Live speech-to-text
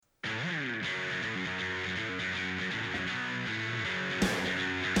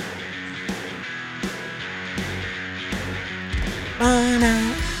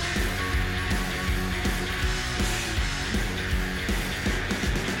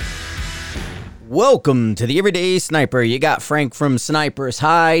Welcome to the Everyday Sniper. You got Frank from Sniper's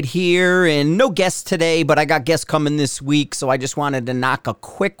Hide here, and no guests today, but I got guests coming this week, so I just wanted to knock a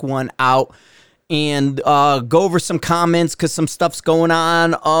quick one out and go over some comments because some stuff's going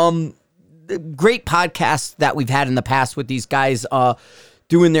on. Great podcasts that we've had in the past with these guys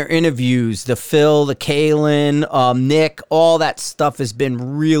doing their interviews. The Phil, the Kalen, Nick, all that stuff has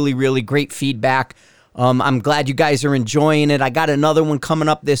been really, really great feedback. I'm glad you guys are enjoying it. I got another one coming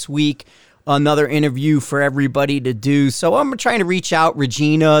up this week. Another interview for everybody to do. So I'm trying to reach out.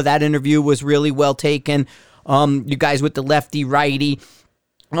 Regina, that interview was really well taken. You guys with the lefty righty.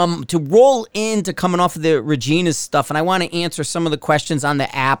 To roll into coming off of the Regina's stuff, and I want to answer some of the questions on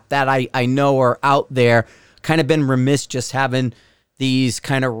the app that I know are out there. Kind of been remiss just having these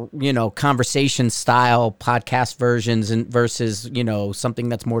kind of, conversation style podcast versions and versus, something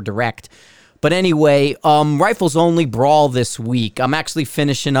that's more direct. But anyway, Rifles Only Brawl this week. I'm actually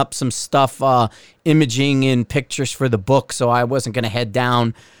finishing up some stuff, imaging and pictures for the book, so I wasn't going to head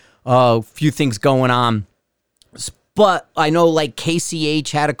down. A few things going on. But I know, like, KCH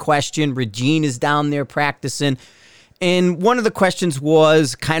had a question. Regina's down there practicing. And one of the questions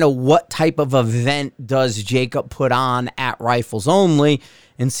was kind of what type of event does Jacob put on at Rifles Only?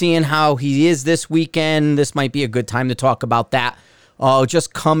 And seeing how he is this weekend, this might be a good time to talk about that.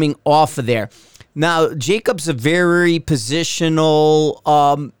 Just coming off of there. Now, Jacob's a very positional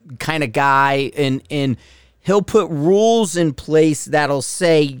kind of guy, and he'll put rules in place that'll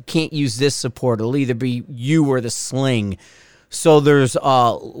say you can't use this support. It'll either be you or the sling. So there's,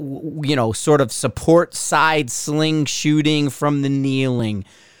 sort of support side sling shooting from the kneeling.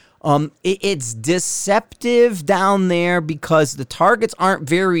 It's deceptive down there because the targets aren't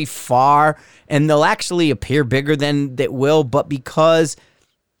very far and they'll actually appear bigger than they will, but because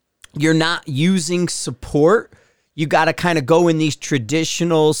you're not using support, you got to kind of go in these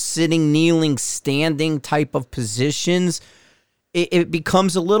traditional sitting, kneeling, standing type of positions. It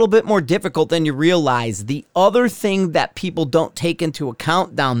becomes a little bit more difficult than you realize. The other thing that people don't take into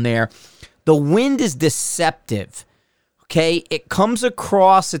account down there, the wind is deceptive. Okay, it comes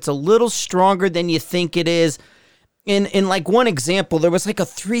across, it's a little stronger than you think it is. In like one example, there was like a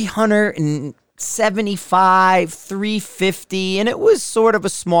 375, 350, and it was sort of a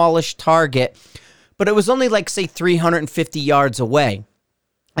smallish target, but it was only like, say, 350 yards away.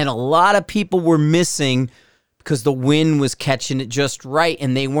 And a lot of people were missing because the wind was catching it just right,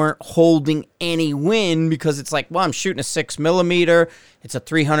 and they weren't holding any wind because it's like, well, I'm shooting a 6mm, it's a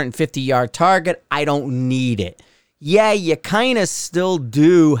 350-yard target, I don't need it. Yeah, you kind of still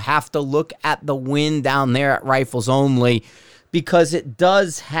do have to look at the wind down there at Rifles Only because it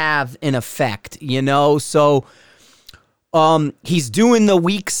does have an effect, So he's doing the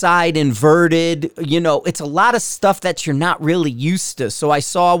weak side inverted. It's a lot of stuff that you're not really used to. So I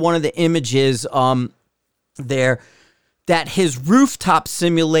saw one of the images there that his rooftop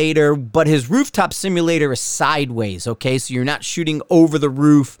simulator is sideways, okay? So you're not shooting over the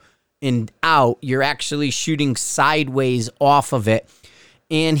roof and out, you're actually shooting sideways off of it.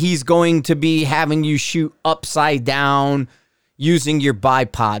 And he's going to be having you shoot upside down using your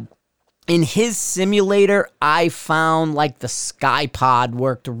bipod. In his simulator, I found like the SkyPod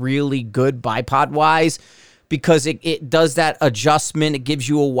worked really good bipod-wise because it does that adjustment. It gives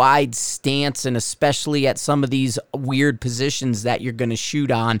you a wide stance, and especially at some of these weird positions that you're going to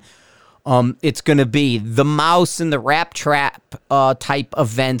shoot on, it's going to be the mouse and the wrap trap type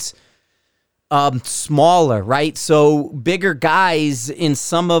events. Smaller, right? So bigger guys in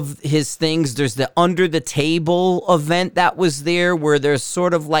some of his things. There's the under the table event that was there where there's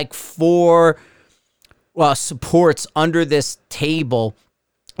sort of like 4 supports under this table,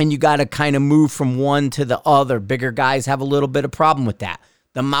 and you got to kind of move from one to the other. Bigger guys have a little bit of problem with that.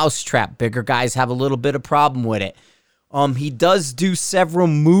 The mouse trap, bigger guys have a little bit of problem with it. He does do several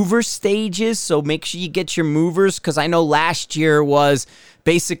mover stages, so make sure you get your movers, because I know last year was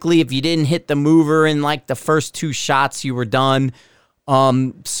basically if you didn't hit the mover in like the first 2 shots, you were done.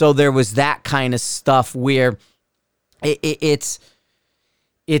 So there was that kind of stuff where it's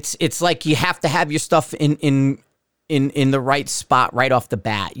like you have to have your stuff in the right spot right off the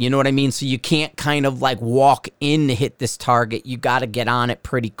bat. You know what I mean? So you can't kind of like walk in to hit this target. You got to get on it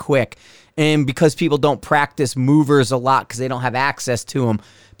pretty quick. And because people don't practice movers a lot because they don't have access to them,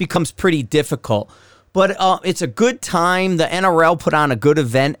 it becomes pretty difficult. But it's a good time. The NRL put on a good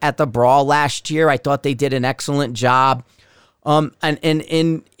event at the Brawl last year. I thought they did an excellent job. And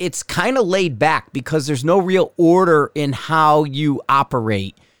it's kind of laid back because there's no real order in how you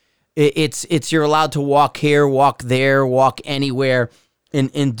operate. It's you're allowed to walk here, walk there, walk anywhere,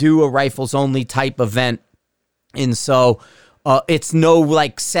 and do a Rifles Only type event. And so it's no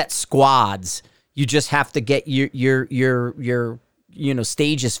like set squads. You just have to get your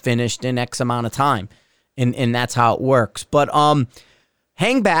stages finished in X amount of time. And that's how it works. But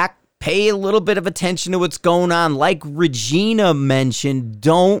hang back, pay a little bit of attention to what's going on. Like Regina mentioned,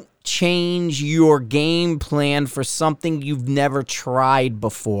 don't change your game plan for something you've never tried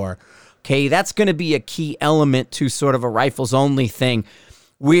before. Okay, that's going to be a key element to sort of a rifles only thing,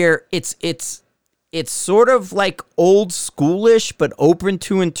 where it's sort of like old schoolish, but open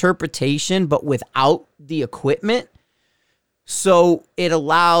to interpretation, but without the equipment. So it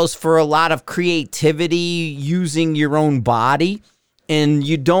allows for a lot of creativity using your own body, and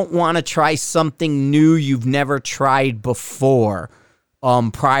you don't want to try something new you've never tried before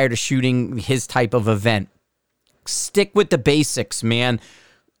prior to shooting his type of event. Stick with the basics, man.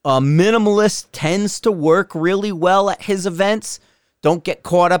 Minimalist tends to work really well at his events. Don't get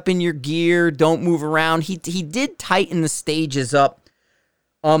caught up in your gear. Don't move around. He did tighten the stages up.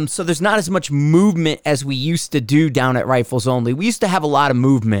 So there's not as much movement as we used to do down at Rifles Only. We used to have a lot of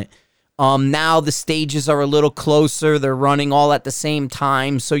movement. Now the stages are a little closer. They're running all at the same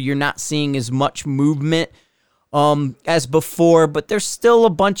time, so you're not seeing as much movement as before, but there's still a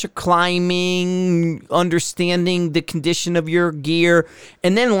bunch of climbing, understanding the condition of your gear.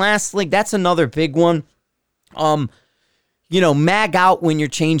 And then lastly, that's another big one. Mag out when you're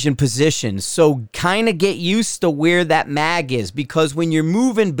changing positions. So kind of get used to where that mag is, because when you're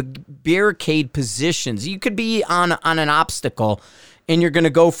moving barricade positions, you could be on an obstacle and you're going to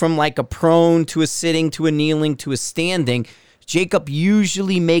go from like a prone to a sitting to a kneeling to a standing. Jacob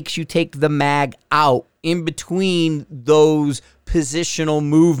usually makes you take the mag out in between those positional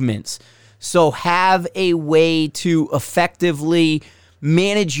movements. So have a way to effectively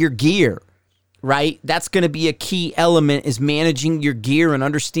manage your gear. Right? That's going to be a key element, is managing your gear and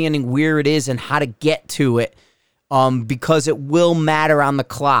understanding where it is and how to get to it, because it will matter on the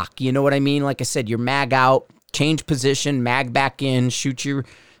clock. You know what I mean? Like I said, your mag out, change position, mag back in, shoot your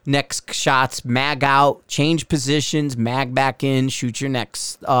next shots, mag out, change positions, mag back in, shoot your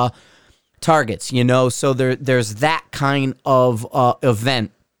next targets, So there's that kind of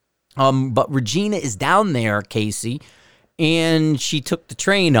event. But Regina is down there, Casey, and she took the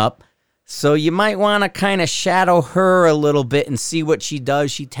train up. So you might want to kind of shadow her a little bit and see what she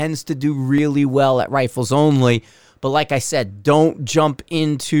does. She tends to do really well at Rifles Only. But like I said, don't jump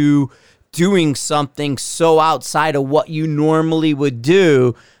into doing something so outside of what you normally would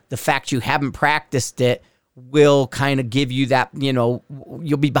do. The fact you haven't practiced it will kind of give you that,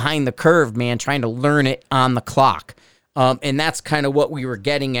 you'll be behind the curve, man, trying to learn it on the clock. And that's kind of what we were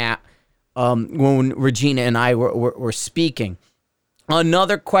getting at when Regina and I were speaking.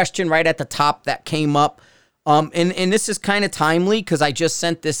 Another question right at the top that came up, and this is kind of timely because I just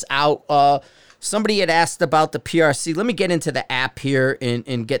sent this out. Somebody had asked about the PRC. Let me get into the app here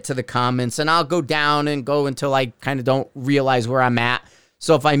and get to the comments, and I'll go down and go until I kind of don't realize where I'm at.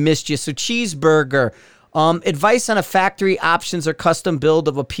 So if I missed you. So Cheeseburger, advice on a factory options or custom build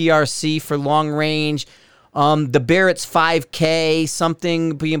of a PRC for long range. The Barrett's 5K,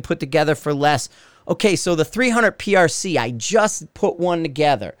 something being put together for less. Okay, so the 300 PRC, I just put one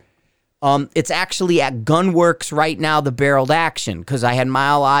together. It's actually at Gunworks right now, the barreled action, because I had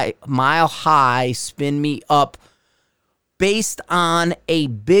Mile High spin me up based on a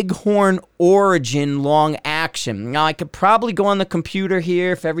Bighorn Origin long action. Now, I could probably go on the computer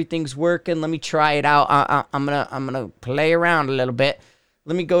here if everything's working. Let me try it out. I'm gonna play around a little bit.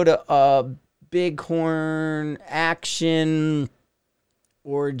 Let me go to Bighorn Action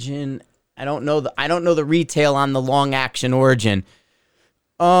Origin. I don't know the retail on the long action Origin.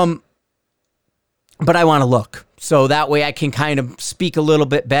 But I want to look. So that way I can kind of speak a little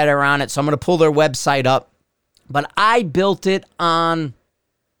bit better on it. So I'm going to pull their website up. But I built it on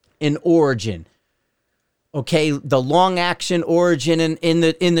an Origin. Okay, the long action Origin and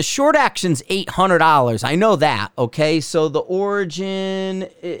in the short action's $800. I know that. Okay, so the Origin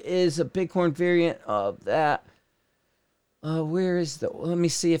is a Bighorn variant of that. Where is let me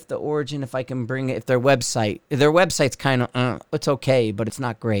see if the Origin, if I can bring it, if their website's kind of, it's okay, but it's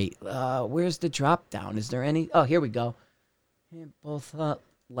not great. Where's the drop down? Is there any? Oh, here we go. Both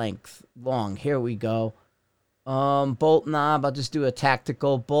length, long. Here we go. Bolt knob, I'll just do a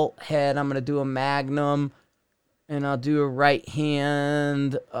tactical. Bolt head, I'm going to do a Magnum, and I'll do a right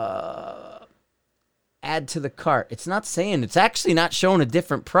hand, add to the cart. It's not saying, it's actually not showing a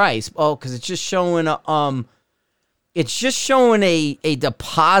different price. Oh, because it's just showing it's just showing a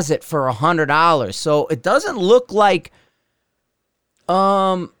deposit for $100. So it doesn't look like,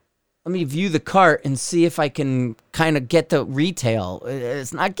 let me view the cart and see if I can kind of get the retail.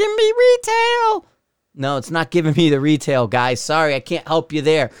 It's not giving me retail. No, it's not giving me the retail, guys. Sorry, I can't help you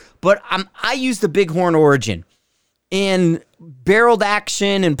there. But I use the Bighorn Origin. And barreled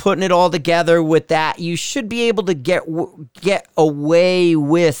action and putting it all together with that, you should be able to get away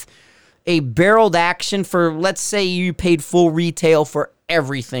with a barreled action for, let's say you paid full retail for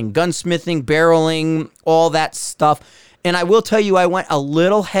everything, gunsmithing, barreling, all that stuff. And I will tell you, I went a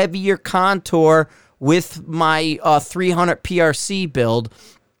little heavier contour with my 300 PRC build,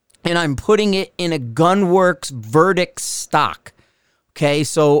 and I'm putting it in a Gunworks Verdict stock. Okay,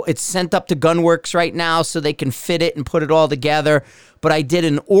 so it's sent up to Gunworks right now so they can fit it and put it all together. But I did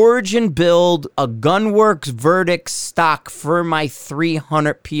an Origin build, a Gunworks Verdict stock for my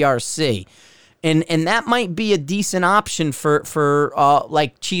 300 PRC. And that might be a decent option for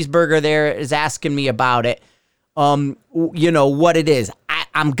like Cheeseburger there is asking me about it. What it is.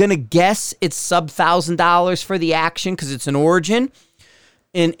 I'm going to guess it's sub $1,000 for the action because it's an Origin.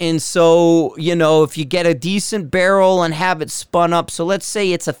 And so, if you get a decent barrel and have it spun up, so let's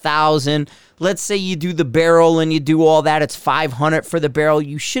say it's $1,000. Let's say you do the barrel and you do all that, it's $500 for the barrel.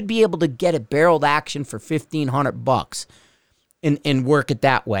 You should be able to get a barreled action for $1,500 and work it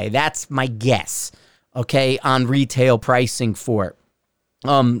that way. That's my guess, okay, on retail pricing for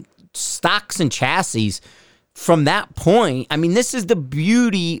it. Stocks and chassis, from that point, I mean, this is the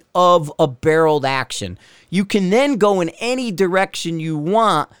beauty of a barreled action. You can then go in any direction you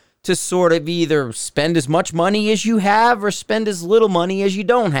want to sort of either spend as much money as you have or spend as little money as you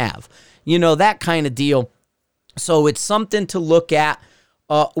don't have. That kind of deal. So it's something to look at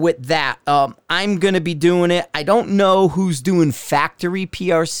with that. I'm going to be doing it. I don't know who's doing factory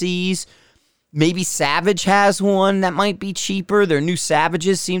PRCs. Maybe Savage has one that might be cheaper. Their new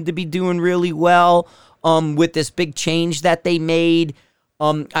Savages seem to be doing really well. With this big change that they made.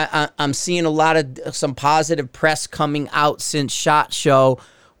 I'm seeing a lot of some positive press coming out since SHOT Show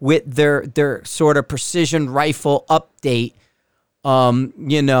with their sort of precision rifle update.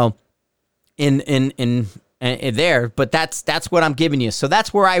 In there, but that's what I'm giving you. So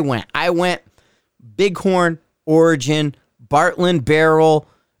that's where I went. I went Bighorn, Origin, Bartland barrel,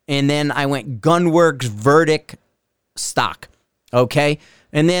 and then I went Gunworks Verdict stock. Okay.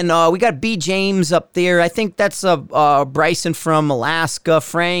 And then we got B. James up there. I think that's Bryson from Alaska.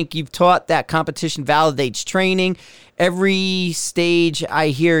 Frank, you've taught that competition validates training. Every stage I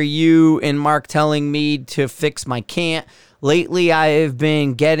hear you and Mark telling me to fix my can't. Lately, I've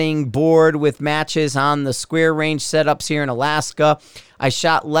been getting bored with matches on the square range setups here in Alaska. I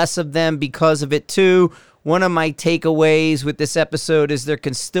shot less of them because of it, too. One of my takeaways with this episode is there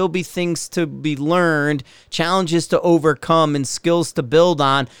can still be things to be learned, challenges to overcome, and skills to build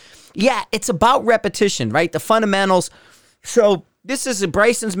on. Yeah, it's about repetition, right? The fundamentals. So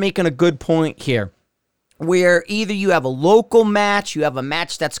Bryson's making a good point here, where either you have a local match, you have a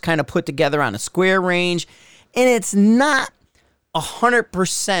match that's kind of put together on a square range, and it's not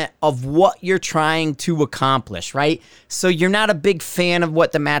 100% of what you're trying to accomplish, right? So you're not a big fan of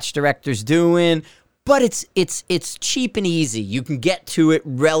what the match director's doing, but it's cheap and easy. You can get to it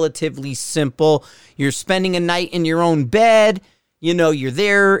relatively simple. You're spending a night in your own bed. You're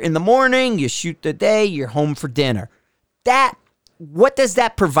there in the morning. You shoot the day. You're home for dinner. What does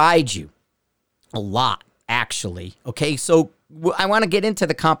that provide you? A lot, actually. Okay, so I want to get into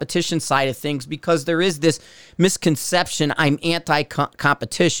the competition side of things because there is this misconception I'm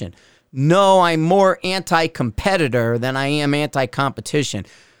anti-competition. No, I'm more anti-competitor than I am anti-competition.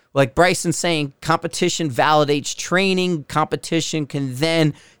 Like Bryson's saying, competition validates training. Competition can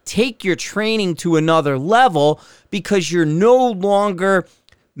then take your training to another level because you're no longer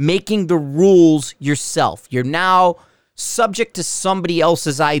making the rules yourself. You're now subject to somebody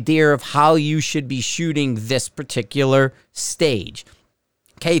else's idea of how you should be shooting this particular stage.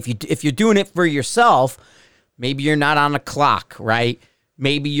 Okay, if you're doing it for yourself, maybe you're not on a clock, right?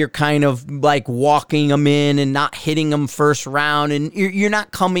 Maybe you're kind of like walking them in and not hitting them first round, and you're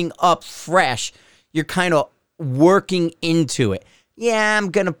not coming up fresh. You're kind of working into it. Yeah, I'm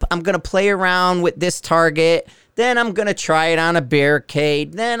gonna play around with this target. Then I'm gonna try it on a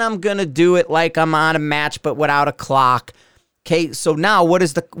barricade. Then I'm gonna do it like I'm on a match but without a clock. Okay, so now what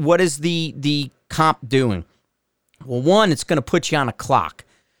is the comp doing? Well, one, it's gonna put you on a clock.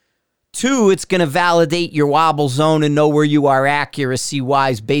 Two, it's going to validate your wobble zone and know where you are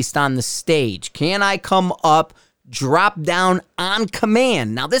accuracy-wise based on the stage. Can I come up, drop down on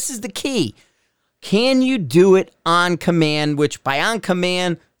command? Now, this is the key. Can you do it on command, which by on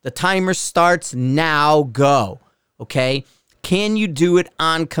command, the timer starts now, go, okay? Can you do it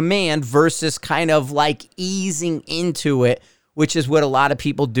on command versus kind of like easing into it, which is what a lot of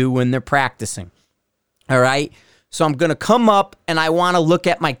people do when they're practicing, all right? So I'm going to come up and I want to look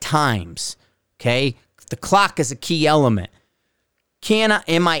at my times, Okay? The clock is a key element.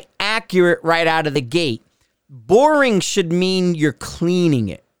 Am I accurate right out of the gate? Boring should mean you're cleaning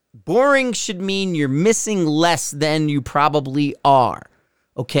it. Boring should mean you're missing less than you probably are.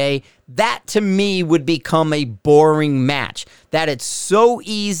 Okay? That to me would become a boring match. That it's so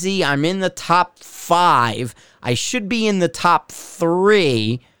easy. I'm in the top 5. I should be in the top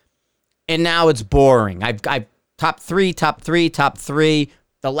 3. And now it's boring. I've top 3,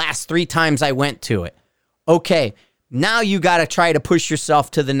 the last 3 times I went to it. Okay, now you got to try to push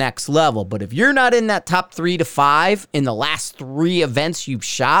yourself to the next level. But if you're not in that top 3 to 5 in the last 3 events you've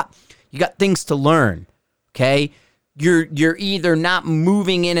shot, you got things to learn, okay? You're either not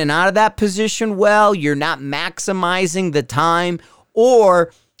moving in and out of that position well, you're not maximizing the time,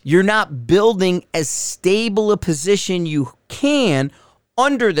 or you're not building as stable a position you can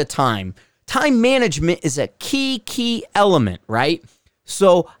under the time. Time management is a key element, right?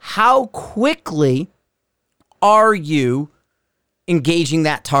 So how quickly are you engaging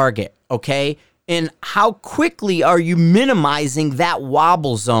that target, okay? And how quickly are you minimizing that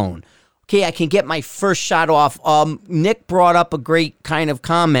wobble zone? Okay, I can get my first shot off. Nick brought up a great kind of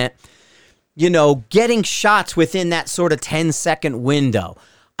comment, getting shots within that sort of 10-second window.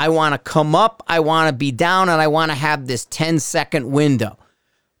 I want to come up, I want to be down, and I want to have this 10-second window.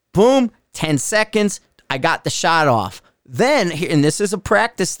 Boom, 10 seconds, I got the shot off. Then, and this is a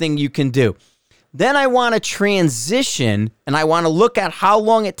practice thing you can do, then I want to transition, and I want to look at how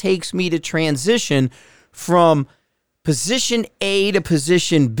long it takes me to transition from position A to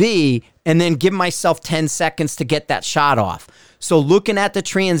position B, and then give myself 10 seconds to get that shot off. So looking at the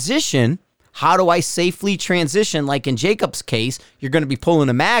transition, how do I safely transition? Like in Jacob's case, you're going to be pulling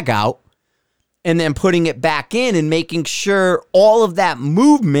a mag out and then putting it back in and making sure all of that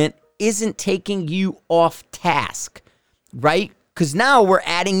movement isn't taking you off task, right? Because now we're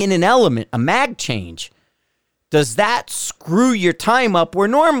adding in an element, a mag change. Does that screw your time up where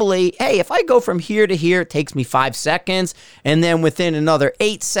normally, hey, if I go from here to here, it takes me 5 seconds, and then within another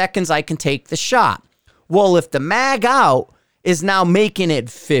 8 seconds, I can take the shot. Well, if the mag out is now making it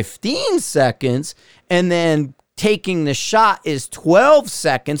 15 seconds, and then taking the shot is 12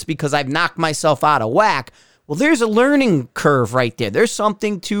 seconds because I've knocked myself out of whack, well, there's a learning curve right there. There's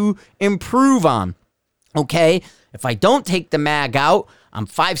something to improve on, okay? If I don't take the mag out, I'm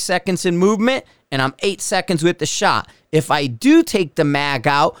 5 seconds in movement, and I'm 8 seconds with the shot. If I do take the mag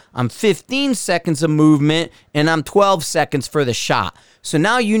out, I'm 15 seconds of movement, and I'm 12 seconds for the shot. So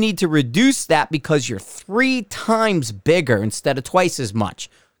now you need to reduce that because you're 3 times bigger instead of twice as much,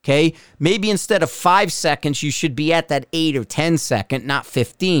 okay? Maybe instead of 5 seconds, you should be at that 8 or 10 second, not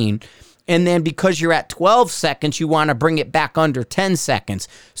 15. And then because you're at 12 seconds, you want to bring it back under 10 seconds.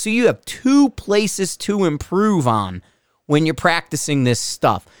 So you have 2 places to improve on when you're practicing this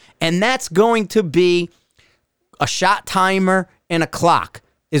stuff. And that's going to be a shot timer and a clock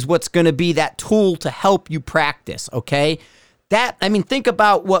is what's going to be that tool to help you practice, okay? Think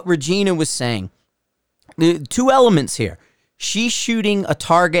about what Regina was saying. 2 elements here. She's shooting a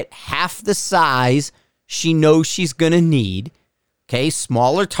target half the size she knows she's going to need, okay?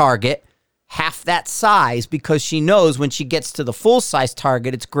 Smaller target, half that size because she knows when she gets to the full-size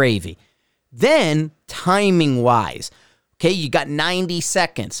target, it's gravy. Then, timing-wise, okay, you got 90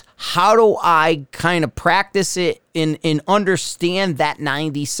 seconds. How do I kind of practice it and understand that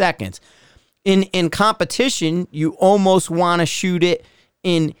 90 seconds? In competition, you almost want to shoot it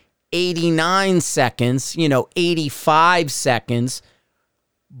in 89 seconds, 85 seconds,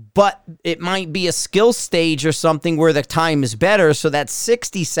 but it might be a skill stage or something where the time is better, so that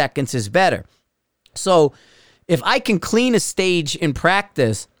 60 seconds is better. So if I can clean a stage in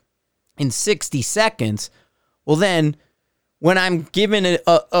practice in 60 seconds, well then, when I'm given an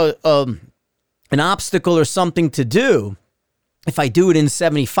obstacle or something to do, if I do it in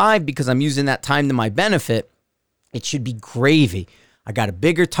 75 because I'm using that time to my benefit, it should be gravy. I got a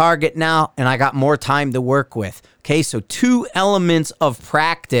bigger target now, and I got more time to work with. Okay, so 2 elements of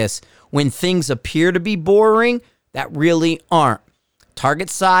practice when things appear to be boring that really aren't.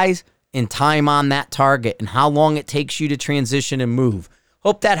 Target size and time on that target and how long it takes you to transition and move.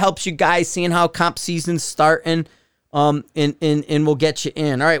 Hope that helps you guys seeing how comp season's starting. And we'll get you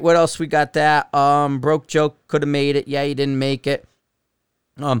in. All right, what else we got that? Broke joke, could have made it. Yeah, you didn't make it.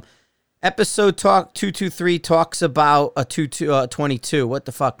 Episode talk 223 talks about a 22. What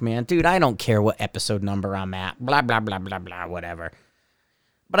the fuck, man? Dude, I don't care what episode number I'm at. Blah, blah, blah, blah, blah, whatever.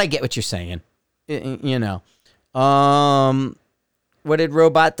 But I get what you're saying. What did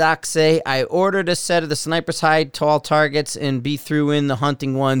Robot Doc say? I ordered a set of the Sniper's Hide tall targets and B threw in the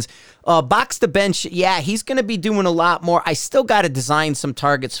hunting ones. Box to bench, yeah, he's going to be doing a lot more. I still got to design some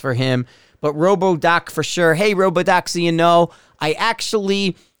targets for him, but RoboDoc for sure. Hey, RoboDoc, so you know, I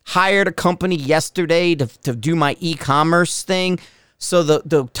actually hired a company yesterday to do my e-commerce thing. So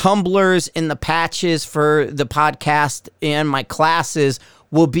the tumblers and the patches for the podcast and my classes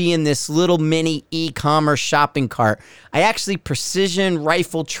will be in this little mini e-commerce shopping cart. I actually,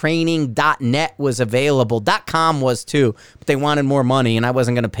 precisionrifletraining.net was available. .com was too, but they wanted more money and I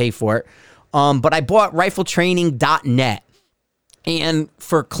wasn't going to pay for it. But I bought rifletraining.net. And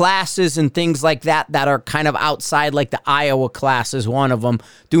for classes and things like that are kind of outside, like the Iowa class is one of them,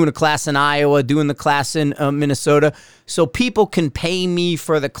 doing a class in Iowa, doing the class in Minnesota. So people can pay me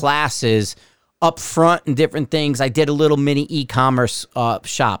for the classes up front and different things. I did a little mini e-commerce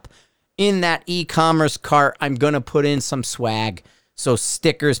shop. In that e-commerce cart, I'm going to put in some swag. So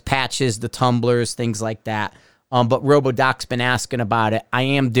stickers, patches, the tumblers, things like that. But RoboDoc's been asking about it. I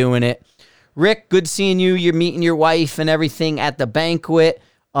am doing it. Rick, good seeing you. You're meeting your wife and everything at the banquet.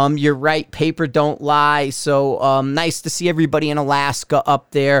 You're right. Paper don't lie. So nice to see everybody in Alaska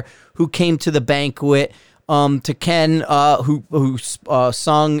up there who came to the banquet. To Ken, who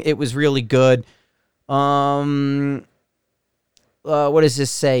sung. It was really good. What does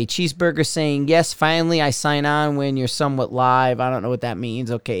this say? Cheeseburger saying, yes, finally I sign on when you're somewhat live. I don't know what that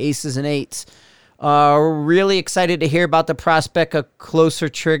means. Okay, aces and eights. Really excited to hear about the prospect of closer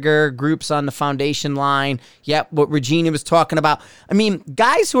trigger groups on the foundation line. Yep, what Regina was talking about. I mean,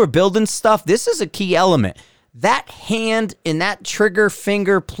 guys who are building stuff, this is a key element. That hand and that trigger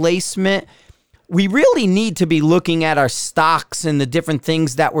finger placement, we really need to be looking at our stocks and the different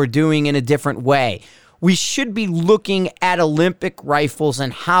things that we're doing in a different way. We should be looking at Olympic rifles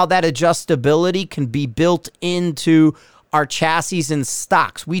and how that adjustability can be built into our chassis and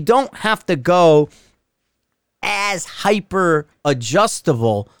stocks. We don't have to go as hyper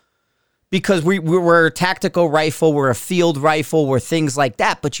adjustable because we're a tactical rifle, we're a field rifle, we're things like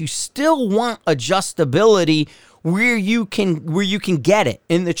that, but you still want adjustability where you can get it.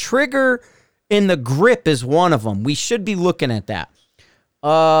 And the trigger and the grip is one of them. We should be looking at that.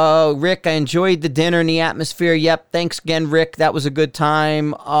 Rick, I enjoyed the dinner and the atmosphere. Yep, thanks again, Rick. That was a good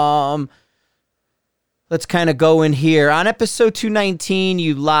time. Let's kind of go in here. On episode 219,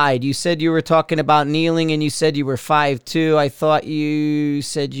 you lied. You said you were talking about kneeling, and you said you were 5'2". I thought you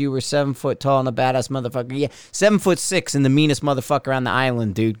said you were 7 foot tall and a badass motherfucker. Yeah, 7'6" and the meanest motherfucker on the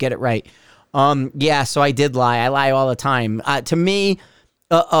island, dude. Get it right. Yeah, so I did lie. I lie all the time. To me,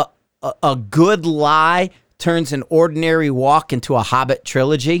 a good lie turns an ordinary walk into a Hobbit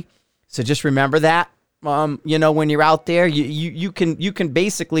trilogy. So just remember that. You know, when you're out there, you can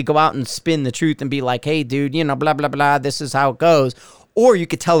basically go out and spin the truth and be like, hey, dude, you know, blah, blah, blah, this is how it goes. Or you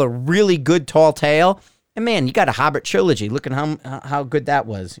could tell a really good tall tale. And man, you got a Hobbit trilogy. Look at how good that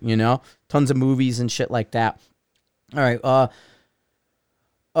was, you know, tons of movies and shit like that. All right.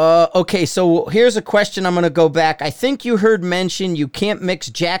 Okay, so here's a question. I'm going to go back. I think you heard mention you can't mix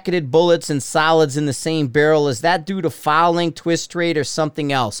jacketed bullets and solids in the same barrel. Is that due to fouling, twist rate, or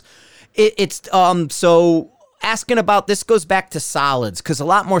something else? So asking about this goes back to solids because a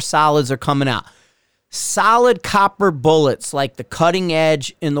lot more solids are coming out. Solid copper bullets like the Cutting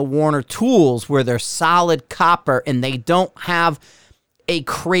Edge and the Warner tools where they're solid copper and they don't have a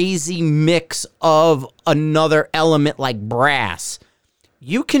crazy mix of another element like brass.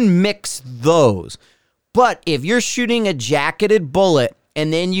 You can mix those. But if you're shooting a jacketed bullet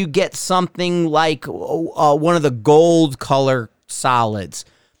and then you get something like one of the gold color solids,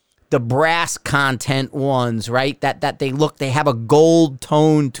 the brass content ones, right? That they have a gold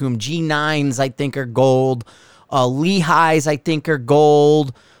tone to them. G9s, I think, are gold. Lehighs, I think, are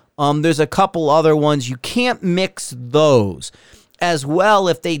gold. There's a couple other ones. You can't mix those. As well,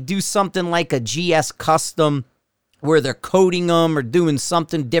 if they do something like a GS Custom where they're coating them or doing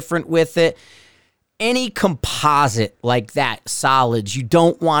something different with it, any composite like that, solids, you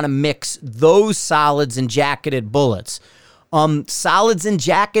don't want to mix those solids and jacketed bullets. Solids and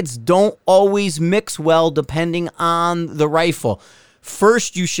jackets don't always mix well depending on the rifle.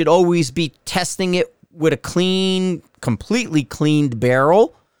 First, you should always be testing it with a clean, completely cleaned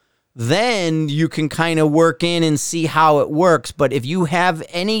barrel. Then you can kind of work in and see how it works. But if you have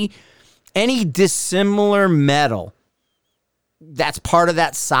any dissimilar metal that's part of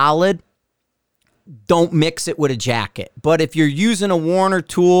that solid, don't mix it with a jacket. But if you're using a Warner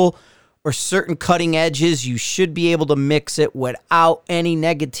tool or certain cutting edges, you should be able to mix it without any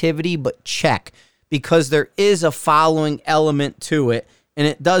negativity, but check, because there is a following element to it, and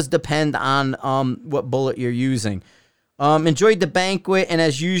it does depend on what bullet you're using. Enjoyed the banquet, and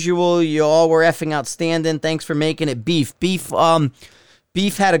as usual, you all were effing outstanding. Thanks for making it. Beef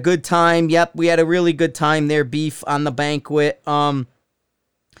had a good time. Yep, we had a really good time there, Beef, on the banquet.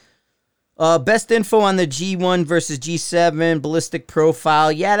 Best info on the G1 versus G7 ballistic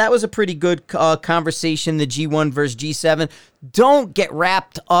profile. Yeah, that was a pretty good conversation, the G1 versus G7. Don't get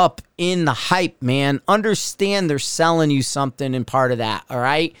wrapped up in the hype, man. Understand they're selling you something in part of that, all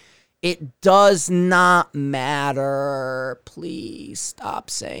right? It does not matter. Please stop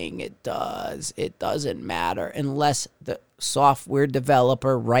saying it does. It doesn't matter unless the software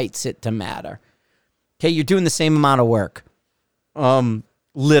developer writes it to matter. Okay, you're doing the same amount of work.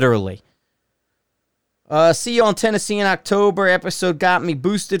 Literally. See you on Tennessee in October. Episode got me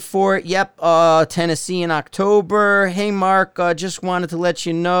boosted for it. Yep, Tennessee in October. Hey, Mark, just wanted to let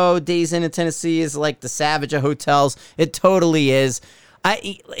you know Days Inn in Tennessee is like the Savage of hotels. It totally is.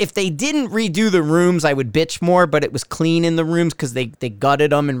 If they didn't redo the rooms, I would bitch more, but it was clean in the rooms because they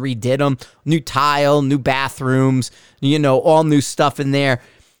gutted them and redid them. New tile, new bathrooms, all new stuff in there.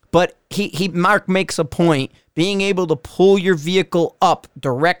 But Mark makes a point. Being able to pull your vehicle up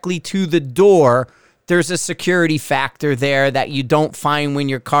directly to the door, there's a security factor there that you don't find when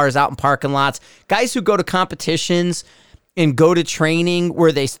your car's out in parking lots. Guys who go to competitions and go to training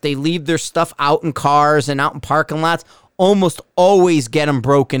where they leave their stuff out in cars and out in parking lots almost always get them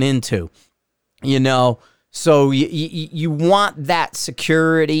broken into, So you want that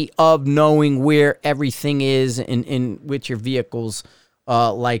security of knowing where everything is in with your vehicles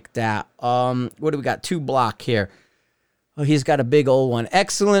like that. What do we got? 2 block here. Oh, he's got a big old one.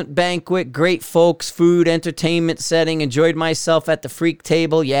 Excellent banquet, great folks, food, entertainment setting. Enjoyed myself at the freak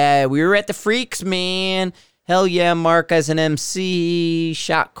table. Yeah, we were at the freaks, man. Hell yeah, Mark as an MC,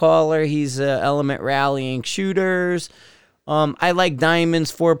 shot caller. He's element rallying shooters. I like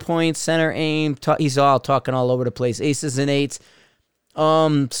diamonds, 4 points, center aim. He's all talking all over the place. Aces and eights.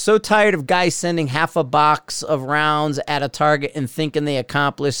 So tired of guys sending half a box of rounds at a target and thinking they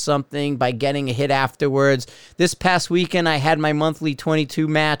accomplished something by getting a hit afterwards. This past weekend, I had my monthly 22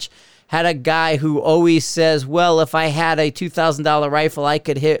 match. Had a guy who always says, well, if I had a $2,000 rifle, I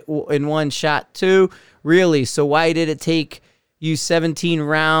could hit in one shot too. Really? So why did it take you 17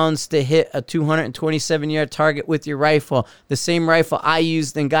 rounds to hit a 227-yard target with your rifle? The same rifle I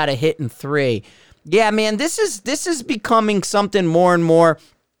used and got a hit in 3. Yeah, man, this is becoming something more and more.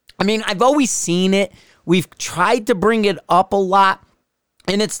 I mean, I've always seen it. We've tried to bring it up a lot,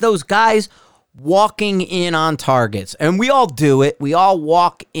 and it's those guys walking in on targets. And we all do it. We all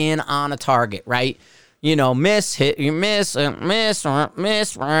walk in on a target, right? Miss, hit, you miss, miss,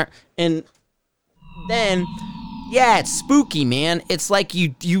 and then, yeah, it's spooky, man. It's like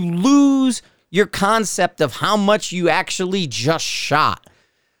you lose your concept of how much you actually just shot.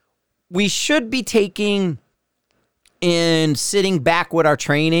 We should be taking and sitting back with our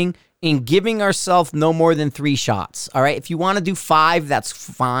training and giving ourselves no more than 3 shots. All right. If you want to do 5, that's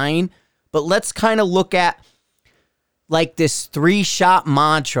fine. But let's kind of look at like this 3-shot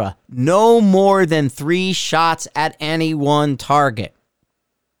mantra. No more than 3 shots at any one target.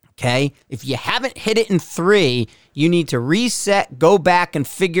 Okay. If you haven't hit it in 3, you need to reset, go back and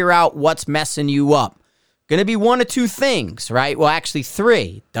figure out what's messing you up. Going to be 1 or 2 things, right? Well, actually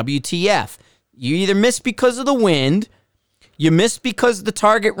 3. WTF. You either missed because of the wind, you missed because the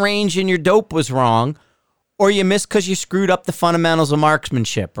target range in your dope was wrong, or you missed because you screwed up the fundamentals of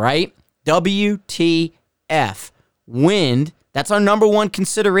marksmanship, right? WTF. Wind, that's our number 1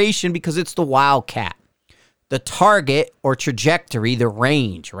 consideration because it's the wildcat. The target or trajectory, the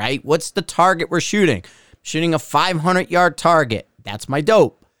range, right? What's the target we're shooting? Shooting a 500-yard target. That's my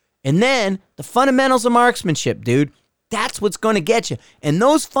dope. And then the fundamentals of marksmanship, dude. That's what's going to get you. And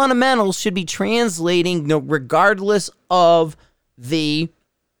those fundamentals should be translating regardless of the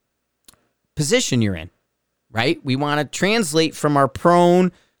position you're in, right? We want to translate from our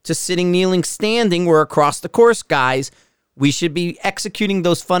prone to sitting, kneeling, standing. We're across the course, guys. We should be executing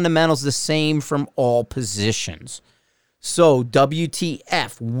those fundamentals the same from all positions. So,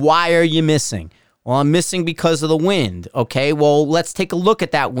 WTF, why are you missing? Well, I'm missing because of the wind. Okay, well, let's take a look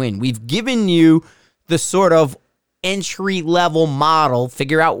at that wind. We've given you the sort of entry-level model.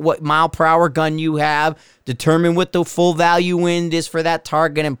 Figure out what mile-per-hour gun you have. Determine what the full value wind is for that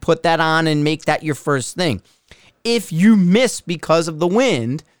target and put that on and make that your first thing. If you miss because of the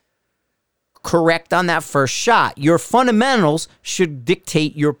wind, correct on that first shot. Your fundamentals should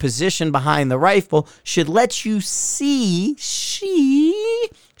dictate your position behind the rifle, should let you see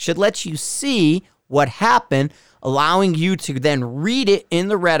what happened, allowing you to then read it in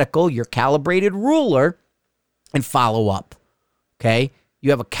the reticle, your calibrated ruler, and follow up. Okay?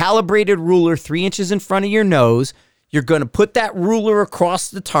 You have a calibrated ruler 3 inches in front of your nose. You're going to put that ruler across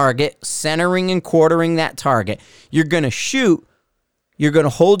the target, centering and quartering that target. You're going to shoot, You're going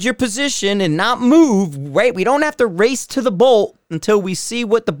to hold your position and not move, right? We don't have to race to the bolt until we see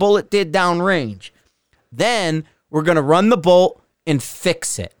what the bullet did downrange. Then we're going to run the bolt and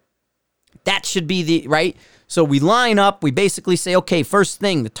fix it. That should be the, right? So we line up, we basically say, okay, first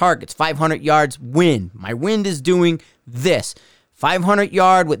thing, the target's 500 yards wind. My wind is doing this. 500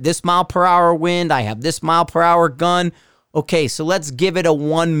 yard with this mile per hour wind. I have this mile per hour gun. Okay, so let's give it a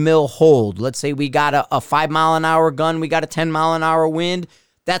 1 mil hold. Let's say we got a 5 mile an hour gun. We got a 10 mile an hour wind.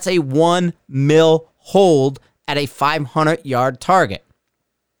 That's a 1 mil hold at a 500 yard target.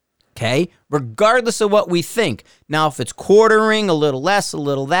 Okay, regardless of what we think. Now, if it's quartering, a little less, a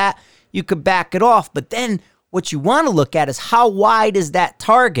little that, you could back it off. But then what you want to look at is how wide is that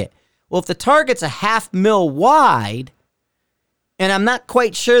target? Well, if the target's a 0.5 mil wide, and I'm not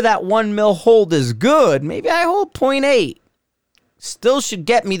quite sure that 1 mil hold is good, maybe I hold 0.8. Still should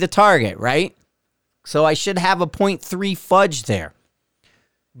get me the target, right? So I should have a 0.3 fudge there.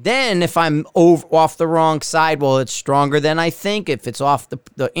 Then if I'm off the wrong side, well, it's stronger than I think. If it's off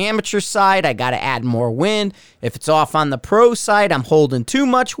the amateur side, I got to add more wind. If it's off on the pro side, I'm holding too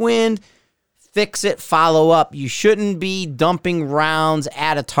much wind. Fix it, follow up. You shouldn't be dumping rounds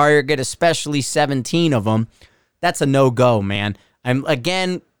at a target, especially 17 of them. That's a no-go, man.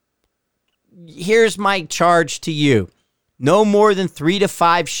 Here's my charge to you. No more than 3 to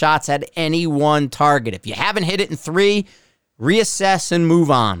 5 shots at any one target. If you haven't hit it in 3, reassess and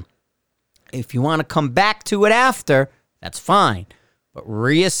move on. If you want to come back to it after, that's fine. But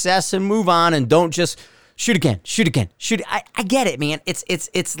reassess and move on, and don't just shoot again. I get it, man.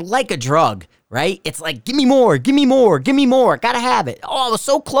 It's like a drug, right? It's like, give me more. Gotta have it. Oh, I was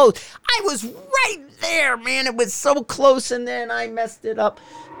so close. I was right there, man. It was so close, and then I messed it up.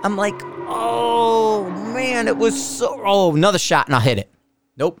 I'm like, oh, man, it was so... Oh, another shot, and I'll hit it.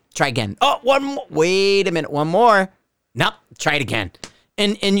 Nope, try again. Oh, one more. Wait a minute, one more. Nope, try it again.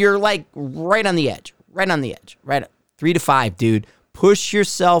 And you're like right on the edge. Right 3 to 5, dude. Push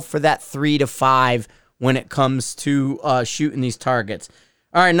yourself for that 3 to 5 when it comes to shooting these targets.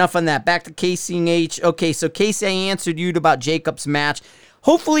 All right, enough on that. Back to Casey and H. Okay, so Casey, I answered you about Jacob's match.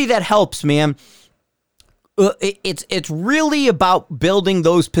 Hopefully that helps, man. It's really about building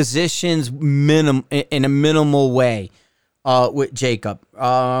those positions in a minimal way with Jacob.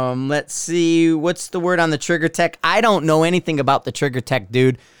 Let's see. What's the word on the trigger tech? I don't know anything about the trigger tech,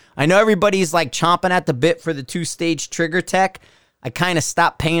 dude. I know everybody's like chomping at the bit for the 2-stage trigger tech. I kind of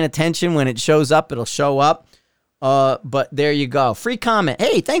stopped paying attention. When it shows up, it'll show up. But there you go. Free comment.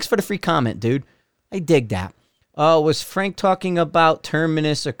 Hey, thanks for the free comment, dude. I dig that. Was Frank talking about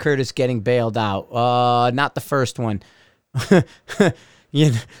Terminus or Curtis getting bailed out? Not the first one.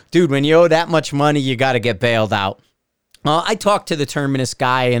 Dude, when you owe that much money, you got to get bailed out. I talked to the Terminus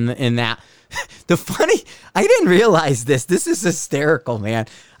guy in that. I didn't realize this. This is hysterical, man.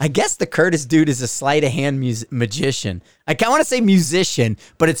 I guess the Curtis dude is a sleight of hand magician. I want to say musician,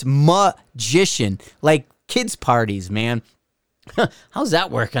 but it's magician. Like kids' parties, man. How's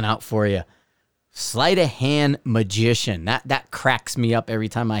that working out for you? Sleight of hand magician. That cracks me up every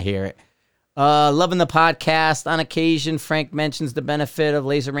time I hear it. Loving the podcast. On occasion, Frank mentions the benefit of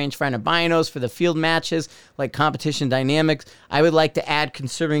laser rangefinder binos for the field matches, like competition dynamics. I would like to add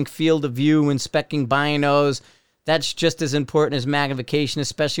considering field of view when speccing binos. That's just as important as magnification,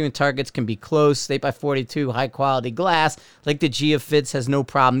 especially when targets can be close. 8x42, high-quality glass, like the Geofits, has no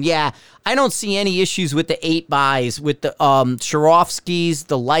problem. Yeah, I don't see any issues with the 8x's, with the Swarovskis,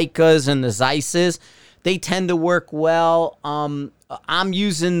 the Leicas, and the Zeisses. They tend to work well. I'm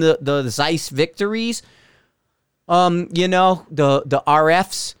using the Zeiss Victories, the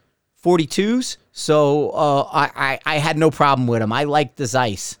RFs 42s. So I had no problem with them. I like the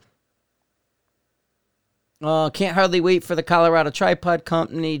Zeiss. Can't hardly wait for the Colorado Tripod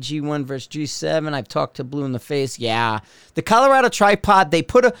Company, G1 versus G7. I've talked to Blue in the face. Yeah. The Colorado Tripod, they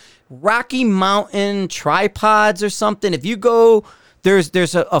put a Rocky Mountain tripods or something. If you go...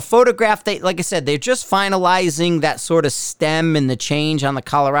 There's a photograph. Like I said, they're just finalizing that sort of stem and the change on the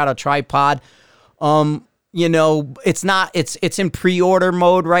Colorado Tripod. It's in pre-order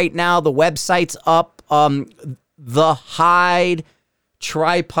mode right now. The website's up. The Hide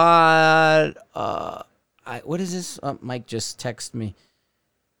Tripod. What is this? Mike just texted me.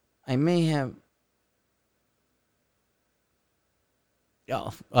 I may have.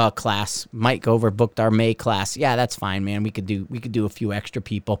 Class. Mike overbooked our May class. Yeah, that's fine, man. We could do a few extra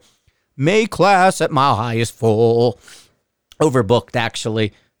people. May class at Mile High is full. Overbooked,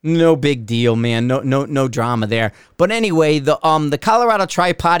 actually. No big deal, man. No drama there. But anyway, the Colorado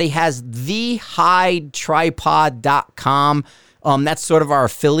Tripod, he has thehidetripod.com. That's sort of our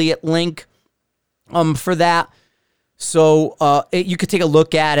affiliate link for that. So you could take a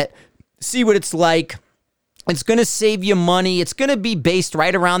look at it, see what it's like. It's going to save you money. It's going to be based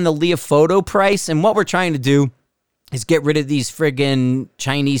right around the Leofoto price. And what we're trying to do is get rid of these friggin'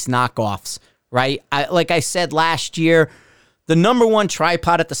 Chinese knockoffs, right? Like I said last year, the number one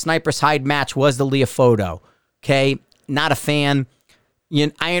tripod at the Sniper's Hide match was the Leofoto, okay? Not a fan.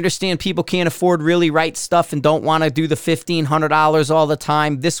 I understand people can't afford really right stuff and don't want to do the $1,500 all the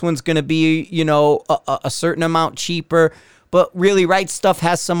time. This one's going to be, a certain amount cheaper. But really right stuff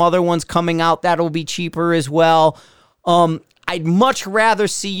has some other ones coming out that'll be cheaper as well. I'd much rather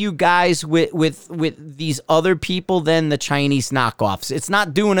see you guys with these other people than the Chinese knockoffs. It's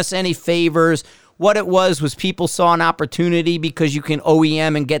not doing us any favors. What it was people saw an opportunity because you can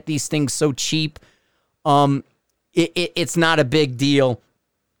OEM and get these things so cheap. It's not a big deal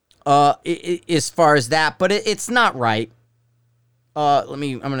as far as that, but it's not right. I'm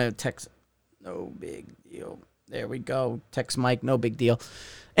going to text. No big deal. There we go. Text Mike, no big deal.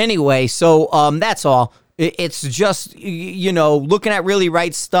 Anyway, so that's all. It's just, looking at really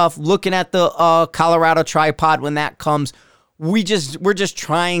right stuff, looking at the Colorado tripod when that comes. We're just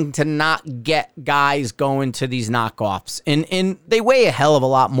trying to not get guys going to these knockoffs. And they weigh a hell of a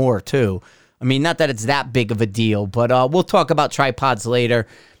lot more, too. I mean, not that it's that big of a deal, but we'll talk about tripods later.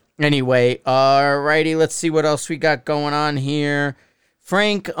 Anyway, alrighty, let's see what else we got going on here.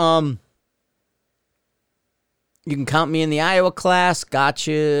 Frank, you can count me in the Iowa class.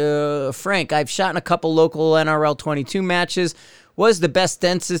 Gotcha. Frank, I've shot in a couple local NRL 22 matches. Was the best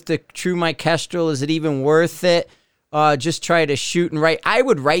densest the True My Kestrel? Is it even worth it? Just try to shoot and write. I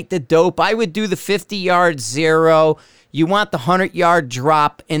would write the dope. I would do the 50-yard zero. You want the 100-yard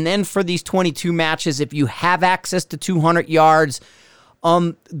drop. And then for these 22 matches, if you have access to 200 yards,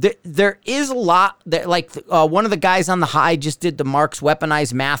 there is a lot that, like one of the guys on the high just did the Mark's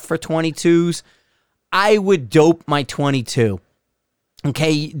weaponized math for 22s. I would dope my 22.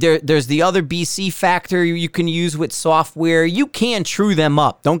 Okay, there's the other BC factor you can use with software. You can true them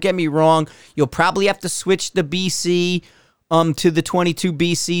up. Don't get me wrong. You'll probably have to switch the BC to the 22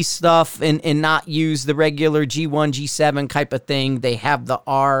 BC stuff and not use the regular G1, G7 type of thing. They have the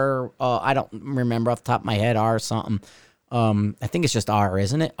R. I don't remember off the top of my head, R something. I think it's just R,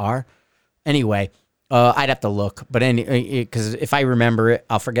 isn't it? R? Anyway, I'd have to look. But because if I remember it,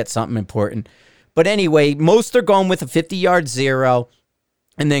 I'll forget something important. But anyway, most are going with a 50-yard zero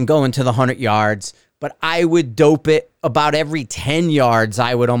and then going to the 100 yards. But I would dope it about every 10 yards.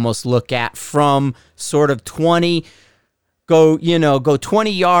 I would almost look at from sort of 20, go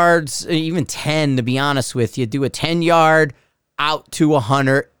 20 yards, even 10, to be honest with you. Do a 10-yard out to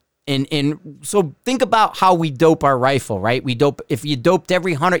 100. And so think about how we dope our rifle, right? If you doped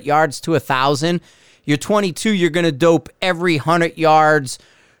every 100 yards to 1,000, your 22, you're going to dope every 100 yards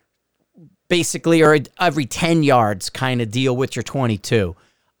basically, or every 10 yards kind of deal with your 22.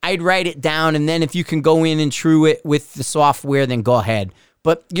 I'd write it down, and then if you can go in and true it with the software, then go ahead.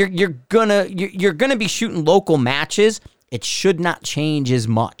 But you're gonna be shooting local matches. It should not change as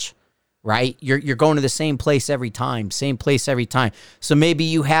much, right? You're going to the same place every time. So maybe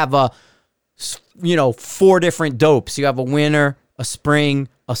you have 4 different dopes. You have a winter, a spring,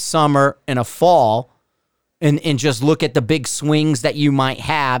 a summer, and a fall. And just look at the big swings that you might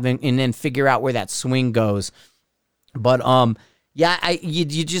have and then figure out where that swing goes. But, you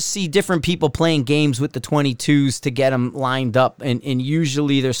just see different people playing games with the 22s to get them lined up. And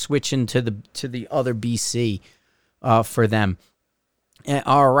usually they're switching to the other BC for them. And,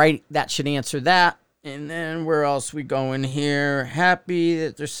 all right, that should answer that. And then where else we going here? Happy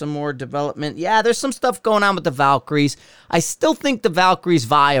that there's some more development. Yeah, there's some stuff going on with the Valkyries. I still think the Valkyrie's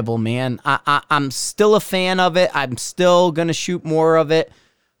viable, man. I'm still a fan of it. I'm still going to shoot more of it.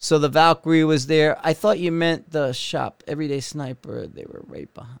 So the Valkyrie was there. I thought you meant the shop, Everyday Sniper. They were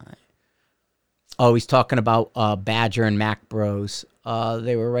right behind. Oh, he's talking about Badger and Mac Bros.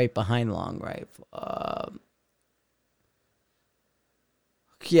 They were right behind Long Rifle.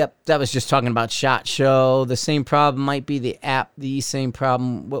 Yep, that was just talking about SHOT Show. The same problem might be the app. The same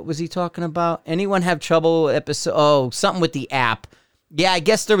problem. What was he talking about? Anyone have trouble episode? Oh, something with the app. Yeah, I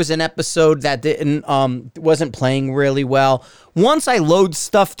guess there was an episode that wasn't playing really well. Once I load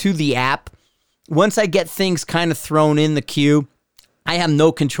stuff to the app, once I get things kind of thrown in the queue, I have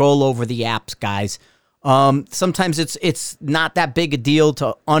no control over the apps, guys. Sometimes it's not that big a deal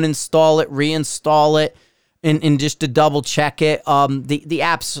to uninstall it, reinstall it. And just to double check it, the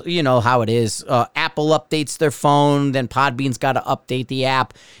apps, you know how it is. Apple updates their phone, then Podbean's got to update the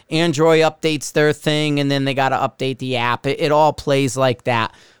app. Android updates their thing, and then they got to update the app. It all plays like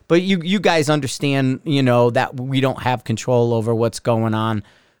that. But you guys understand, that we don't have control over what's going on.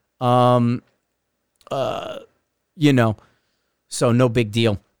 So no big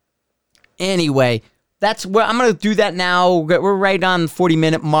deal. Anyway, that's where I'm going to do that now. We're right on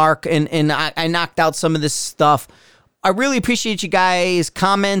 40-minute mark, and I knocked out some of this stuff. I really appreciate you guys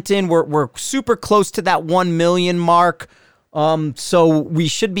commenting. We're super close to that 1 million mark. So we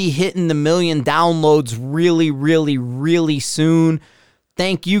should be hitting the 1 million downloads really, really, really soon.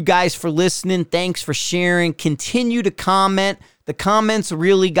 Thank you guys for listening. Thanks for sharing. Continue to comment. The comments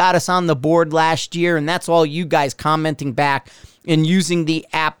really got us on the board last year, and that's all you guys commenting back and using the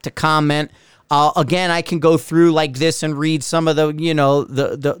app to comment. Again, I can go through like this and read some of the,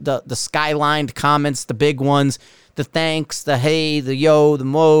 the skylined comments, the big ones, the thanks, the hey, the yo, the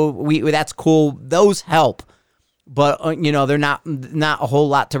mo. That's cool. Those help, but they're not a whole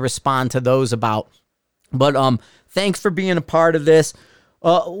lot to respond to those about. But thanks for being a part of this.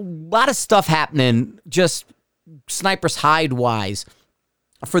 A lot of stuff happening, just Sniper's Hide wise,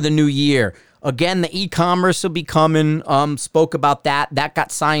 for the new year. Again, the e-commerce will be coming. Spoke about that. That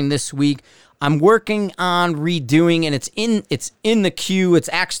got signed this week. I'm working on redoing, and it's in the queue. It's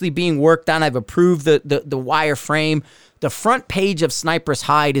actually being worked on. I've approved the wireframe. The front page of Sniper's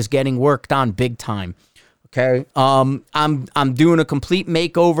Hide is getting worked on big time. Okay. I'm doing a complete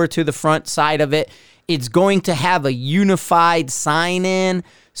makeover to the front side of it. It's going to have a unified sign-in,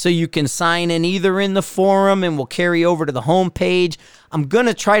 so you can sign in either in the forum and we'll carry over to the homepage. I'm going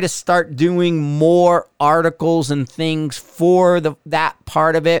to try to start doing more articles and things for that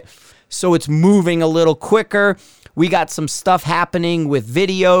part of it, so it's moving a little quicker. We got some stuff happening with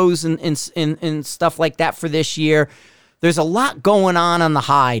videos and stuff like that for this year. There's a lot going on the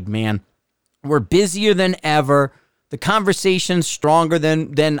Hide, man. We're busier than ever. The conversation's stronger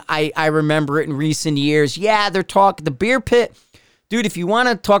than I remember it in recent years. Yeah, they're talking the beer pit. Dude, if you want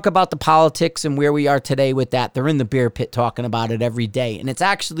to talk about the politics and where we are today with that, they're in the beer pit talking about it every day. And it's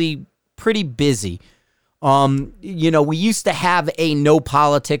actually pretty busy. We used to have a no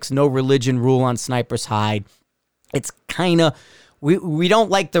politics, no religion rule on Sniper's Hide. It's kind of, we don't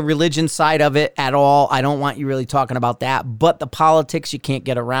like the religion side of it at all. I don't want you really talking about that. But the politics, you can't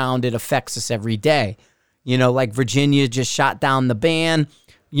get around. It affects us every day. Like Virginia just shot down the ban,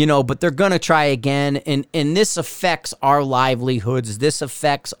 but they're going to try again. And this affects our livelihoods. This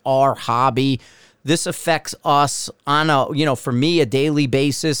affects our hobby. This affects us on for me, a daily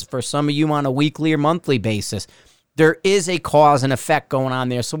basis. For some of you on a weekly or monthly basis. There is a cause and effect going on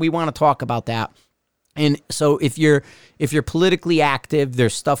there. So we want to talk about that. And so if you're politically active,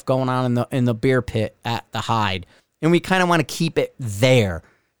 there's stuff going on in the bear pit at the Hide. And we kind of want to keep it there.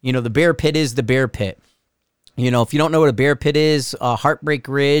 The bear pit is the bear pit. If you don't know what a bear pit is, Heartbreak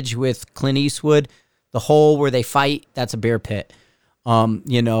Ridge with Clint Eastwood, the hole where they fight, that's a bear pit.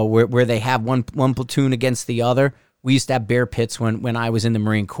 Where they have one platoon against the other. We used to have bear pits when I was in the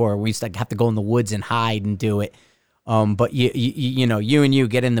Marine Corps. We used to have to go in the woods and hide and do it. But you and you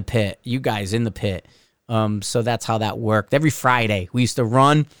get in the pit. You guys in the pit. So that's how that worked. Every Friday, we used to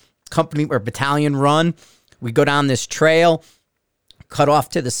run, company or battalion run. We go down this trail, cut off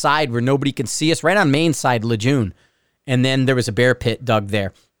to the side where nobody can see us, right on Main Side, Lejeune. And then there was a bear pit dug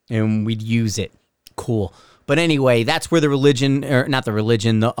there, and we'd use it. Cool. But anyway, that's where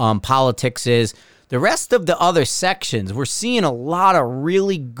the politics is. The rest of the other sections, we're seeing a lot of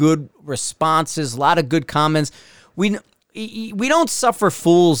really good responses, a lot of good comments. We don't suffer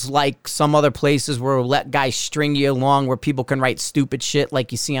fools like some other places where we'll let guys string you along where people can write stupid shit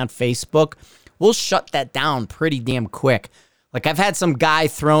like you see on Facebook. We'll shut that down pretty damn quick. Like I've had some guy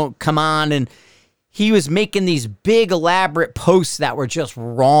come on and he was making these big elaborate posts that were just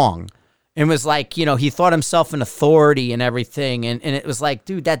wrong. And was like, he thought himself an authority and everything. And it was like,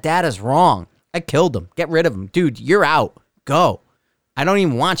 dude, that data's wrong. I killed him. Get rid of him. Dude, you're out. Go. I don't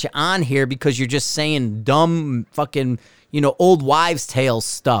even want you on here because you're just saying dumb fucking, old wives' tales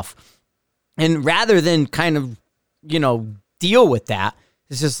stuff. And rather than kind of, deal with that,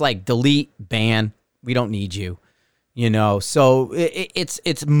 it's just like delete, ban. We don't need you. So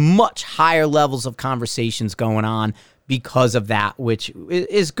it's much higher levels of conversations going on because of that, which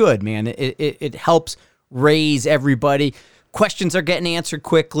is good, man. It helps raise everybody. Questions are getting answered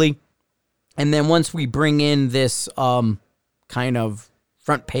quickly. And then once we bring in this kind of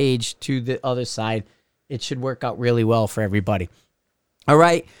front page to the other side, it should work out really well for everybody. All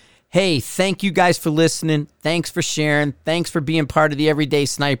right. Hey, thank you guys for listening. Thanks for sharing. Thanks for being part of the Everyday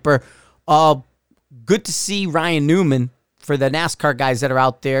Sniper. Good to see Ryan Newman for the NASCAR guys that are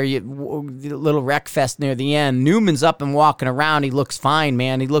out there. Little wreck fest near the end. Newman's up and walking around. He looks fine,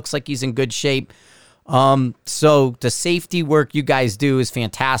 man. He looks like he's in good shape. So the safety work you guys do is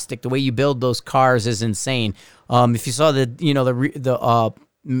fantastic. The way you build those cars is insane. If you saw the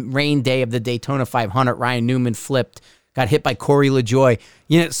rain day of the Daytona 500, Ryan Newman flipped, got hit by Corey LaJoie.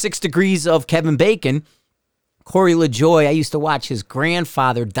 6 degrees of Kevin Bacon. Corey LaJoie, I used to watch his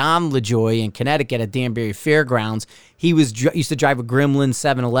grandfather, Dom LaJoie, in Connecticut at Danbury Fairgrounds. He used to drive a Gremlin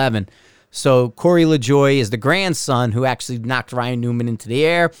 711. So Corey LaJoie is the grandson who actually knocked Ryan Newman into the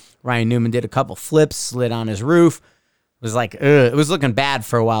air. Ryan Newman did a couple flips, slid on his roof. It was like, it was looking bad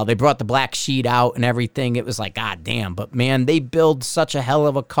for a while. They brought the black sheet out and everything. It was like, God damn. But, man, they build such a hell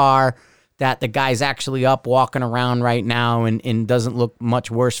of a car that the guy's actually up walking around right now and doesn't look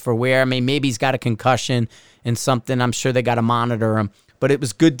much worse for wear. I mean, maybe he's got a concussion and something. I'm sure they got to monitor him. But it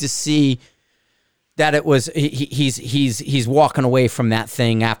was good to see that it was he's walking away from that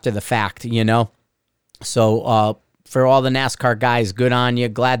thing after the fact, So for all the NASCAR guys, good on you.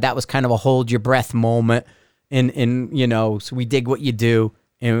 Glad that was kind of a hold your breath moment. And so we dig what you do,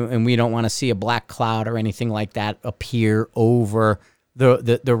 and we don't want to see a black cloud or anything like that appear over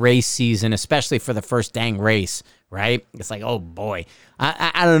the race season, especially for the first dang race, right? It's like, oh boy,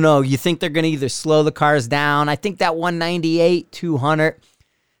 I don't know. You think they're going to either slow the cars down? I think that 198, 200,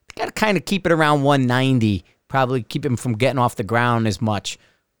 got to kind of keep it around 190, probably keep them from getting off the ground as much.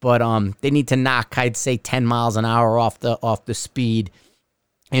 But they need to knock, I'd say, 10 miles an hour off the speed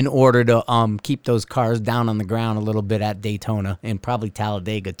in order to keep those cars down on the ground a little bit at Daytona and probably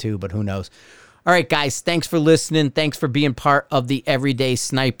Talladega too, but who knows. All right, guys, thanks for listening. Thanks for being part of the Everyday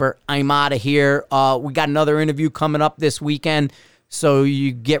Sniper. I'm out of here. We got another interview coming up this weekend, so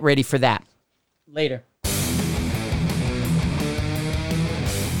you get ready for that. Later.